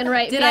you. we can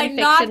write Did I fan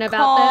not fiction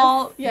about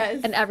Oh, this,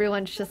 Yes. and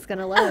everyone's just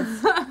gonna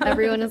live.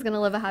 Everyone is gonna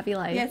live a happy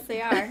life. Yes,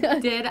 they are.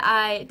 Did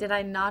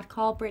I not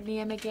call Brittany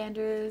and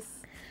McAndrews?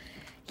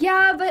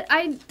 Yeah, but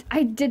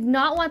I did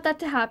not want that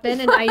to happen,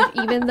 and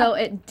even though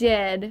it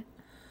did,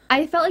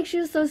 I felt like she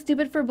was so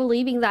stupid for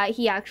believing that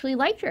he actually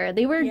liked her.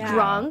 They were Yeah.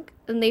 drunk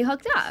and they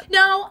hooked up.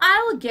 No,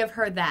 I will give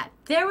her that.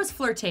 There was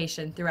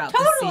flirtation throughout the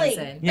Totally.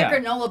 season. Yeah. The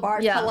granola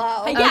bars. Yeah.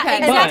 Hello. Yeah, Okay.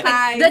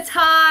 exactly. But- The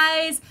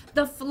ties,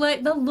 the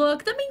flirt, the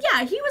look. I mean,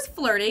 yeah, he was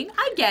flirting.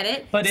 I get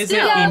it. But is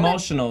Still, it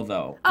emotional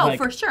though? Oh,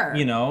 for sure.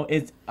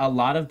 It's a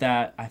lot of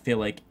that. I feel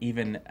like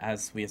even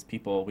as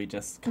people, we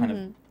just kind of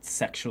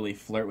sexually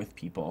flirt with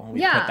people.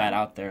 We Yeah. put that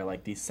out there,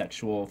 like these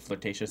sexual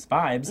flirtatious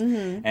vibes,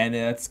 and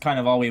that's kind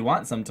of all we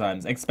want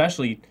sometimes.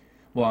 Especially,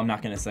 well, I'm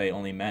not gonna say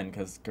only men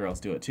because girls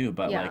do it too.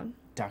 But Yeah. like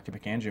Dr.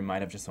 McAndrew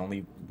might have just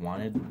only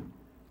wanted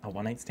a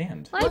one-night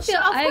stand. Well, of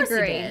course he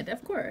agree. did.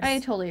 Of course. I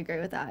totally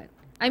agree with that.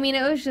 I mean,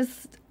 it was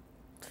just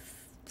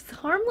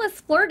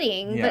harmless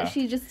flirting, Yeah. but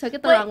she just took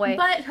it the wrong way.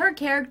 But her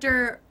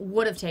character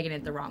would have taken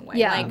it the wrong way.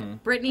 Yeah.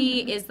 Like,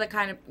 Brittany is the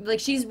kind of,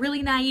 like, she's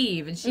really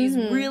naive and she's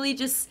really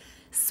just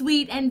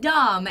sweet and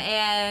dumb,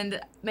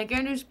 and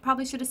McAndrews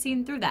probably should have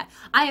seen through that.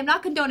 I am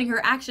not condoning her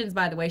actions,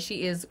 by the way.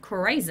 She is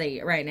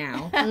crazy right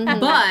now.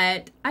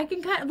 But I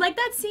can kind of, like,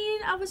 that scene,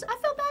 I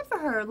felt bad for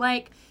her.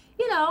 Like,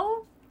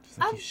 Just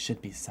like, you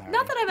should be sorry.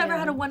 not that I've ever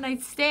had a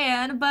one-night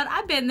stand, but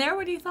I've been there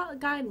when you thought a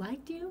guy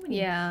liked you. And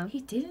Yeah. he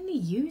didn't. He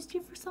used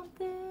you for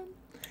something.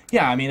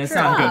 Yeah, I mean, it's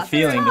not a good Tough,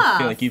 feeling to tough.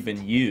 feel like you've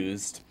been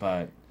used,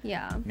 but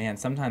yeah. man,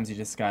 sometimes you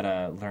just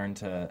gotta learn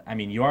to. I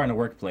mean, you are in a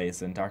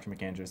workplace, and Dr.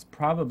 McAndrews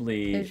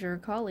probably. Is your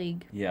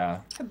colleague. Yeah,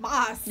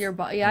 Boss. Your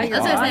boss. Yeah, your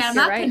That's what boss. I'm saying. I'm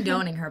You're not right.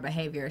 condoning her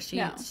behavior.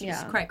 She's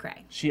Yeah.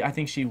 cray-cray. I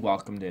think she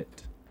welcomed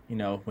it.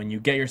 When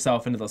you get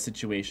yourself into those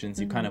situations,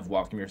 you kind of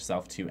welcome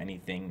yourself to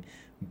anything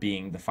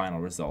being the final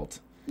result.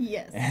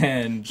 Yes.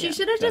 And She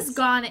should have just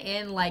gone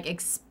in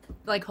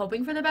like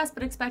hoping for the best,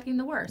 but expecting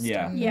the worst.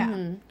 Yeah, Yeah.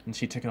 and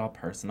she took it all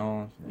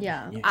personal.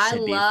 Yeah. You I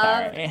should be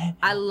love, sorry.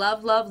 I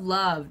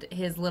loved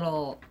his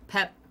little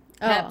pep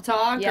Oh,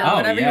 talk yeah. or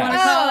whatever Oh, you want to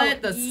call Oh,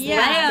 it. The yeah,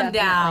 slam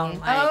down.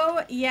 definitely. Like,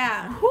 Oh,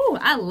 yeah. whew,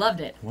 I loved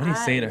it. What did he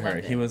say to her?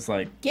 loved He it. was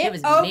like, Get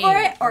was over mean.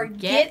 it or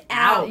get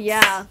out.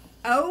 Yeah.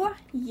 Oh,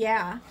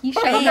 yeah. He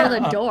showed her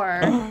the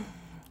door.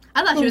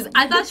 I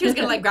thought she was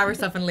gonna like grab her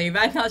stuff and leave.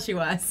 I thought she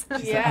was.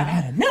 I've Yeah.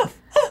 had enough.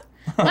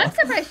 I'm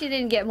surprised she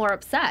didn't get more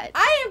upset.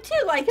 I am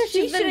too. Like, she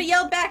she's been- should have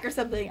yelled back or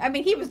something. I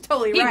mean, he was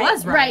totally He right.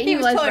 was right. Right, he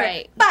was totally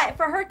right. But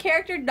for her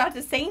character not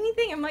to say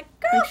anything, I'm like,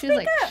 girl, And she was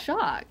speak like up.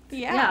 shocked.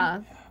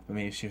 Yeah. But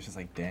maybe she was just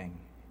like, dang,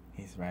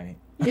 he's right.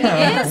 He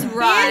is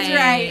right. He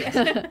is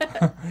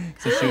right.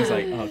 So she was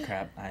like, oh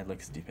crap, I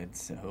look stupid,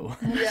 so.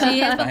 She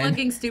has been Fine.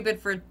 looking stupid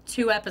for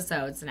 2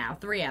 episodes now,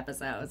 3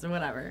 episodes or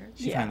whatever.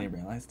 She Yeah. finally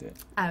realized it.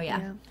 Oh yeah.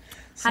 Yeah.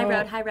 High So,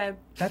 road, high road.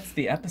 That's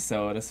the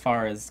episode as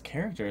far as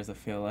characters, I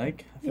feel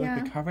like. I feel like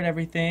Yeah. we covered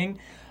everything.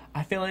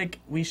 I feel like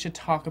we should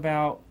talk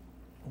about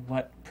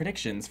what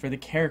predictions for the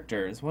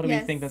characters. What do we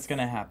Yes. think that's going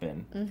to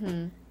happen?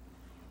 Mm-hmm.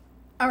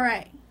 All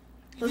right.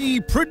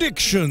 The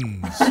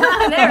predictions.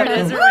 There it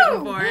is. We're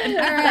waiting for it.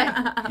 All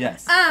right.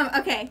 Yes.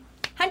 Okay.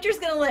 Hunter's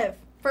gonna live.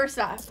 First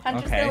off,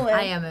 Hunter's Okay. gonna live.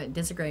 I am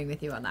disagreeing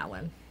with you on that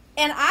one.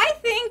 And I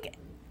think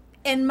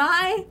in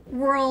my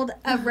world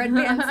of Red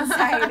Band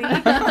Society,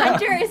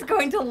 Hunter is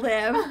going to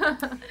live.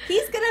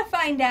 He's going to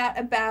find out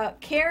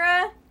about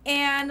Ciara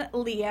and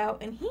Leo,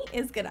 and he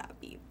is going to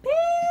be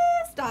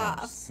pissed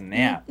off.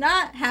 Snap.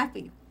 Not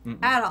happy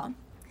at all.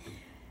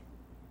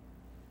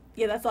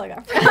 Yeah, that's all I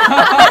got for you.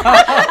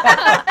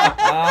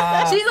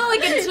 She's only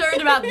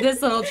concerned about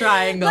this little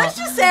triangle. Let's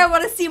just say I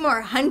want to see more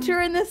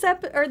Hunter in this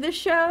this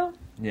show.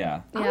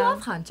 Yeah. I Yeah.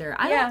 love Hunter.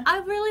 Yeah. I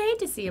really hate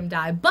to see him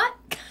die, but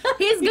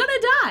He's gonna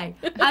die.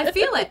 I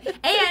feel it.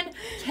 And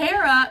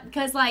Ciara,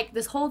 because like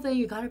this whole thing,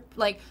 you gotta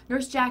like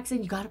Nurse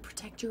Jackson, you gotta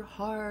protect your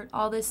heart,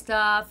 all this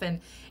stuff, and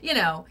you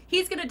know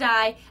he's gonna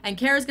die, and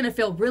Ciara's gonna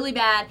feel really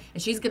bad,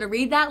 and she's gonna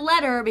read that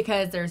letter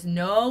because there's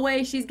no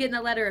way she's getting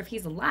a letter if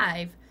he's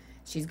alive.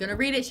 She's gonna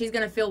read it. She's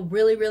gonna feel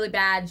really, really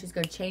bad, and she's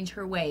gonna change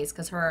her ways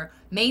because her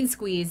main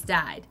squeeze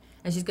died.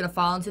 And she's going to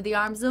fall into the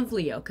arms of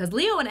Leo. Because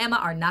Leo and Emma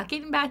are not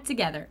getting back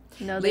together.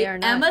 No, they are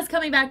not. Emma's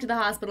coming back to the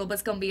hospital, but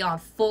it's going to be on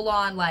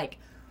full-on, like...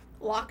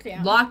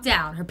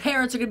 Lockdown. Her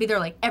parents are going to be there,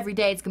 like, every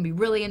day. It's going to be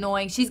really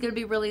annoying. She's going to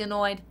be really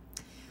annoyed.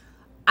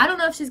 I don't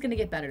know if she's going to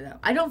get better, though.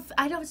 I don't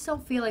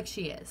feel like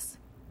she is.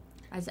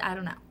 I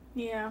don't know.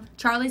 Yeah.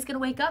 Charlie's going to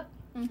wake up.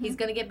 Mm-hmm. He's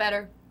going to get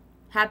better.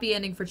 Happy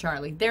ending for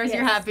Charlie. There's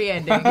your happy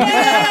ending. And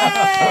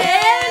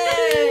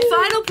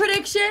final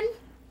prediction.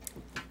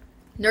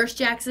 Nurse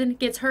Jackson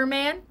gets her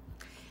man.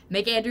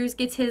 Mick Andrews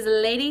gets his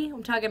lady.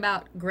 I'm talking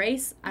about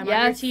Grace. I'm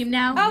on your team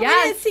now. Oh,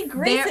 yes. We didn't see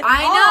Grace at all.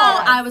 I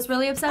know. I was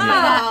really upset by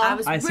that. I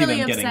was see really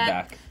them upset. Getting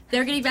back.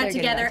 They're getting back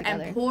together,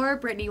 and poor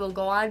Brittany will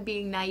go on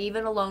being naive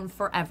and alone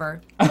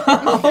forever.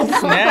 Oh,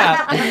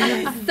 snap.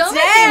 So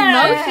much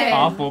emotion.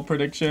 Awful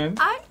prediction.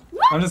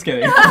 I'm just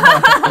kidding.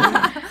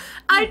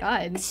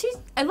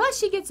 Unless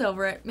she gets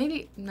over it.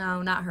 Maybe,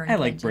 no, not her. I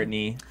like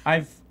Brittany.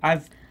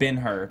 I've been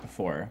her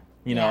before.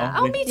 You know? Yeah.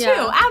 Oh, me too.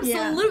 Yeah.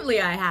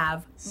 Absolutely, I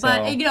have. So.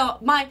 But you know,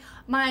 my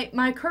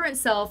current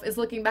self is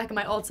looking back at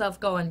my old self,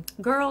 going,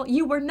 "Girl,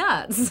 you were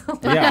nuts."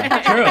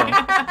 Yeah, true.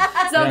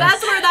 So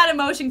that's where that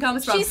emotion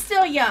comes from. She's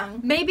still young.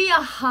 Maybe a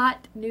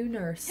hot new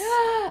nurse.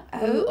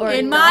 Or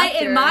in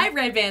my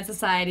Red Van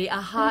Society,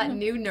 a hot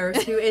new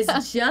nurse who is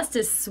just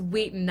as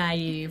sweet and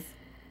naive.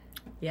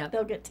 Yeah,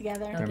 they'll get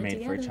together. They're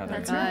made for each other.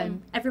 That's right.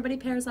 Everybody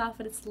pairs off,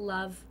 and it's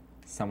love.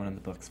 Someone in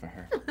the books for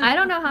her. I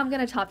don't know how I'm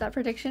gonna top that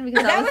prediction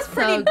because that was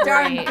pretty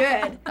darn good.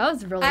 That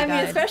was really good. I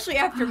mean, especially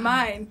after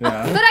mine.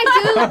 Yeah. But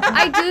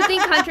I do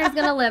think Hunter's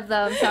gonna live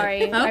though. I'm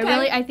sorry.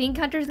 Okay. I think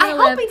Hunter's gonna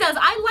live. I hope he does.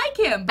 I like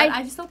him, but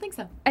I just don't think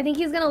so. I think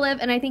he's gonna live,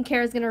 and I think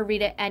Ciara's gonna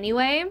read it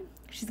anyway.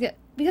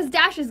 Because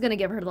Dash is gonna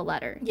give her the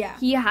letter. Yeah.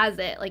 He has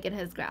it like in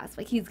his grasp.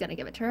 Like he's gonna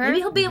give it to her.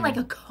 Maybe he'll be in like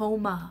a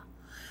coma.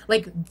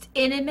 Like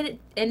in a minute.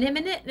 Yeah,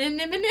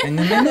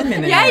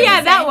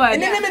 that one.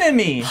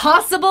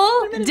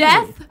 Possible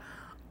death.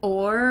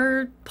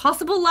 Or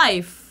possible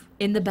life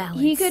in the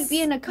balance. He could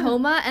be in a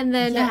coma, and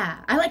then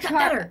I like that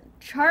better.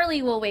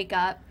 Charlie will wake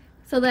up,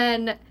 so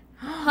then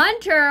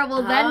Hunter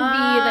will then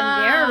be the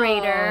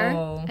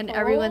narrator, and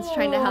everyone's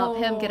trying to help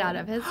him get out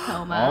of his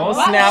coma. Oh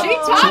snap! She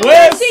topped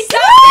it.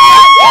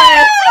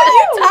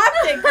 You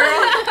topped it,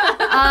 girl.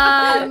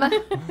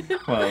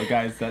 Well,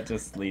 guys, that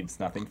just leaves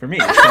nothing for me.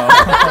 So.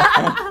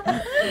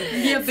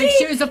 You have big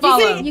shoes to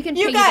follow. You can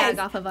piggyback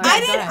off of ours.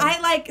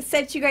 I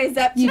set you guys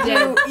up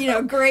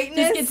to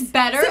greatness. Just gets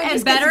better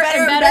and better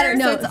and better.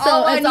 No, it's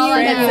all on you.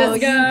 You got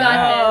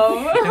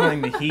this. I'm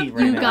feeling the heat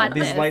right now.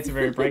 These lights are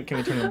very bright. Can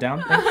we turn them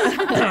down?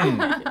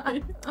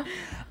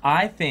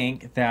 I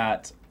think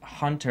that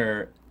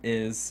Hunter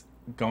is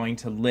going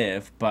to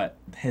live, but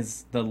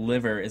the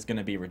liver is going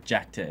to be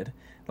rejected.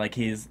 Like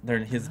his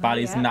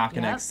body's not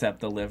going to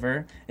accept the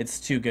liver. It's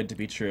too good to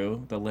be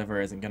true. The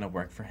liver isn't going to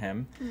work for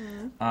him.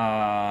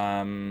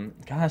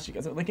 Gosh, you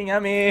guys are looking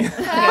at me. Go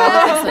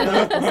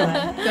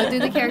through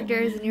the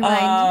characters in your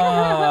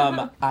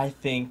mind. I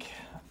think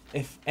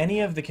if any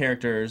of the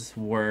characters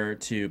were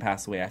to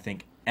pass away, I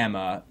think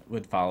Emma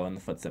would follow in the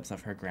footsteps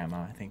of her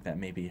grandma. I think that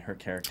maybe her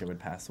character would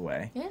pass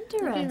away.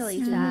 Interesting. That'd be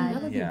really sad.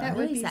 That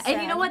would be sad.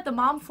 And you know what? The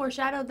mom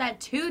foreshadowed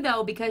that too,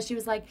 though, because she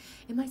was like,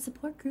 in my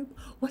support group,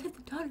 what if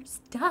the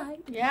daughters died?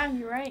 Yeah,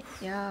 you're right.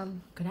 Yeah.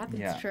 Could happen.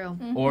 Yeah. It's true.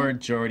 Or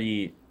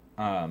Jordy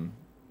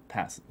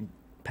passes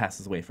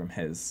away from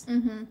his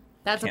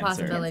That's cancer. a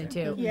possibility,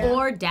 too. Yeah.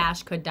 Or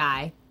Dash could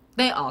die.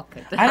 They all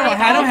could die.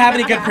 I don't have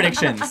any good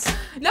predictions.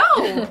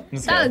 No!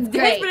 That was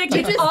great.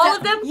 All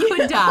of them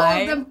could die.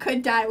 All of them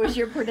could die was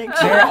your prediction.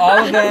 Sure, all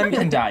of them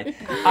can die.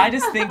 I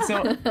just think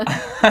so.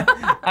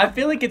 I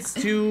feel like it's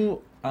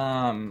too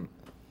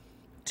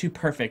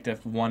perfect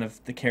if one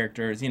of the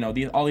characters,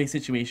 all these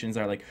situations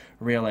are like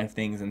real life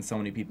things, and so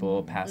many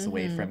people pass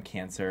away from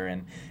cancer,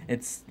 and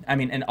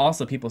and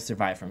also people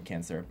survive from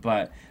cancer.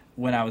 But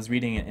when I was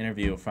reading an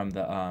interview from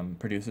the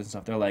producers and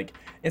stuff, they're like,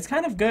 it's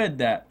kind of good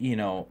that,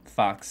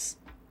 Fox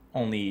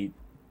only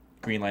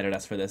greenlighted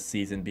us for this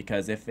season,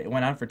 because if it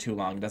went on for too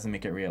long, it doesn't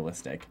make it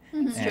realistic.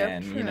 And,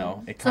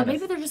 it kind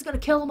maybe they're just going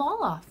to kill them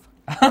all off.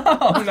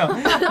 Oh, no,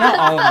 not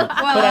all of them.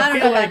 Well, but I don't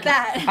know about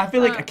that. I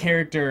feel like a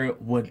character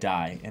would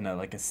die in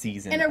a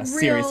season, a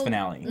series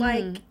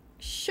finale.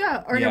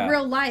 Show, or in a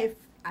real life.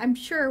 I'm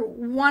sure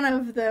one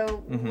of the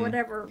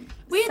whatever.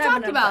 We had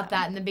talked about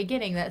that in the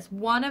beginning. That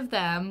one of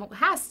them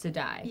has to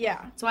die.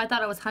 Yeah. So I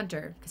thought it was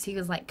Hunter, because he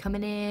was like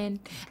coming in, and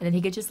then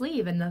he could just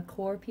leave, and the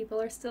core people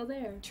are still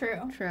there.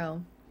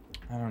 True.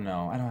 I don't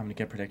know. I don't have any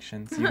good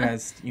predictions. You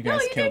guys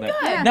killed it.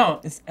 good. No,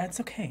 it's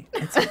okay.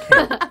 It's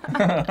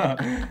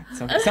okay.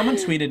 So someone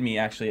tweeted me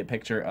actually a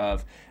picture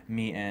of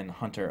me and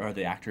Hunter, or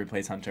the actor who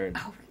plays Hunter.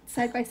 Oh,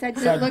 side by side.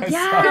 Does Side it look? by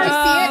Yeah. side. Did you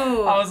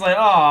see it? I was like,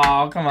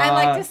 oh, come on. I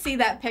like to see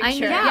that picture.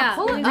 Yeah,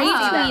 pull it up.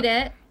 retweet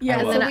it. Yeah,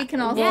 I so will. we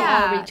can also We'll all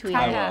Yeah, retweet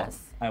tag it. us.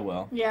 I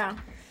will. Yeah.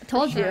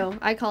 Told sure. you.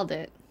 I called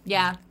it.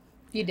 Yeah,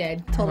 you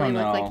did. Totally don't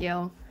looked know. like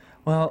you.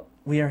 Well,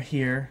 we are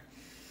here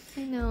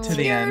I know. to the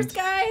Cheers, end.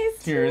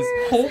 guys. Cheers.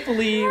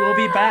 Hopefully, we'll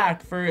be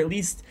back for at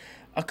least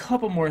a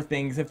couple more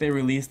things if they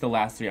release the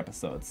last 3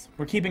 episodes.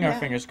 We're keeping our Yeah,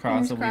 fingers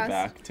crossed fingers we'll be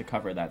crossed. back to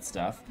cover that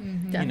stuff.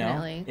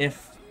 Definitely.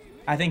 If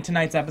I think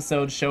tonight's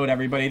episode showed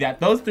everybody that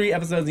those 3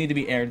 episodes need to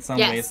be aired some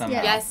way, Yes,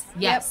 somehow. yes.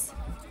 Yeah.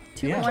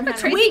 100.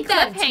 Tweet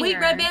them. cliffhanger. Tweet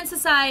Red Band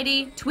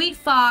Society. Tweet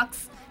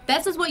Fox.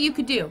 This is what you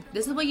could do.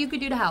 This is what you could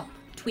do to help.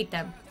 Tweet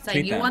them. Say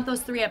Tweet you them. want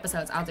those 3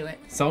 episodes. I'll do it.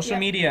 Social Yep.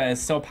 media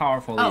is so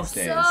powerful Oh, these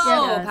days. so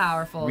Yes.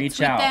 powerful. Reach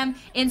Tweet out. them.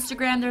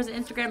 Instagram. There's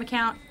an Instagram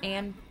account,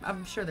 and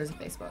I'm sure there's a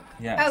Facebook.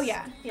 Yes. Oh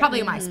yeah.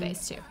 Probably a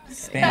MySpace too.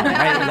 Spam,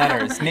 write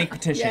letters, make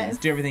petitions, Yes.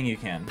 do everything you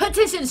can.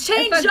 Petitions.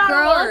 Change If a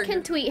girl .org.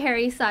 can tweet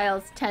Harry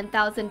Styles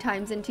 10,000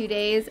 times in 2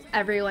 days,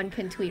 everyone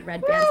can tweet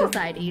Red Band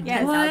Society Yes.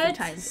 10,000 What?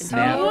 times in 2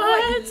 Snap. days.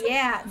 What?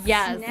 Yeah.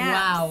 Yes. Snap.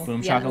 Wow.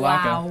 Boom Yeah. shakalaka.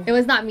 Wow. It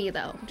was not me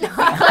though. Just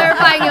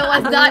clarifying, it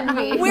was not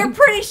me. We're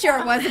pretty sure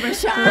it was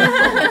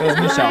Michelle. It was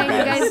Michelle, You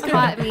guys guys.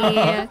 caught me. You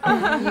caught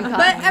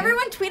But me.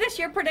 everyone tweet us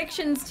your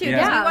predictions too,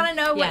 because Yeah. we want to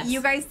know what Yes. you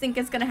guys think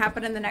is going to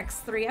happen in the next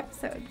 3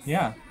 episodes.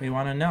 Yeah, we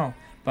want to know.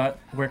 But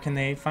where can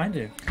they find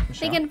you, They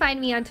Michelle? can find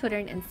me on Twitter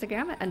and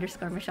Instagram at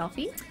 _Michelle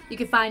Phi. You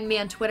can find me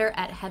on Twitter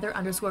at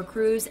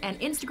Heather_Cruz and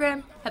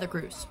Instagram Heather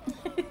Cruz.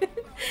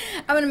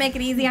 I'm going to make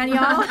it easy on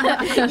y'all.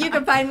 You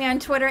can find me on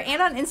Twitter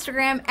and on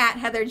Instagram at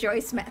Heather Joy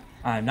Smith.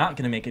 I'm not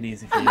going to make it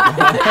easy for you.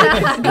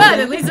 Good.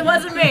 At least it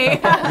wasn't me.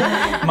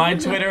 My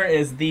Twitter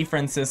is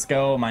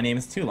 @TheFrancisco. My name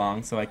is too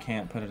long, so I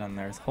can't put it on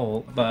there as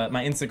whole. But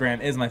my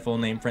Instagram is my full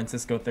name,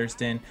 Francisco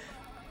Thurston.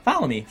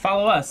 Follow me.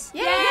 Follow us.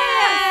 Yay!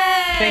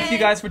 Thank you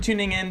guys for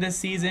tuning in this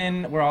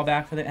season. We're all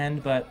back for the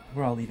end, but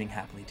we're all leaving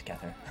happily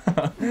together.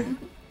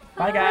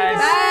 Bye, guys.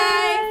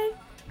 Bye.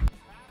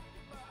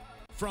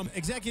 From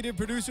executive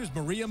producers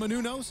Maria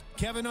Menounos,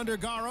 Kevin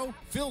Undergaro,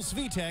 Phil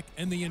Svitek,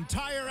 and the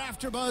entire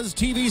AfterBuzz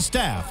TV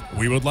staff,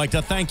 we would like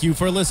to thank you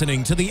for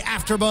listening to the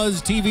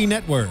AfterBuzz TV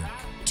network.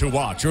 To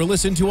watch or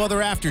listen to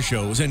other after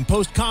shows and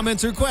post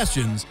comments or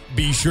questions,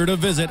 be sure to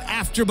visit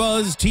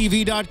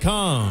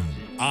AfterBuzzTV.com.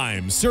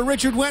 I'm Sir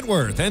Richard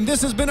Wentworth, and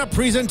this has been a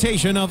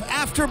presentation of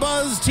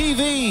AfterBuzz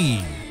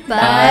TV.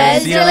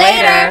 Buzz you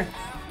later.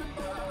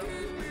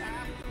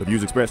 The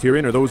views expressed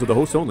herein are those of the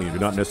hosts only and do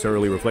not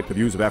necessarily reflect the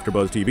views of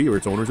AfterBuzz TV or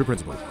its owners or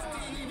principals.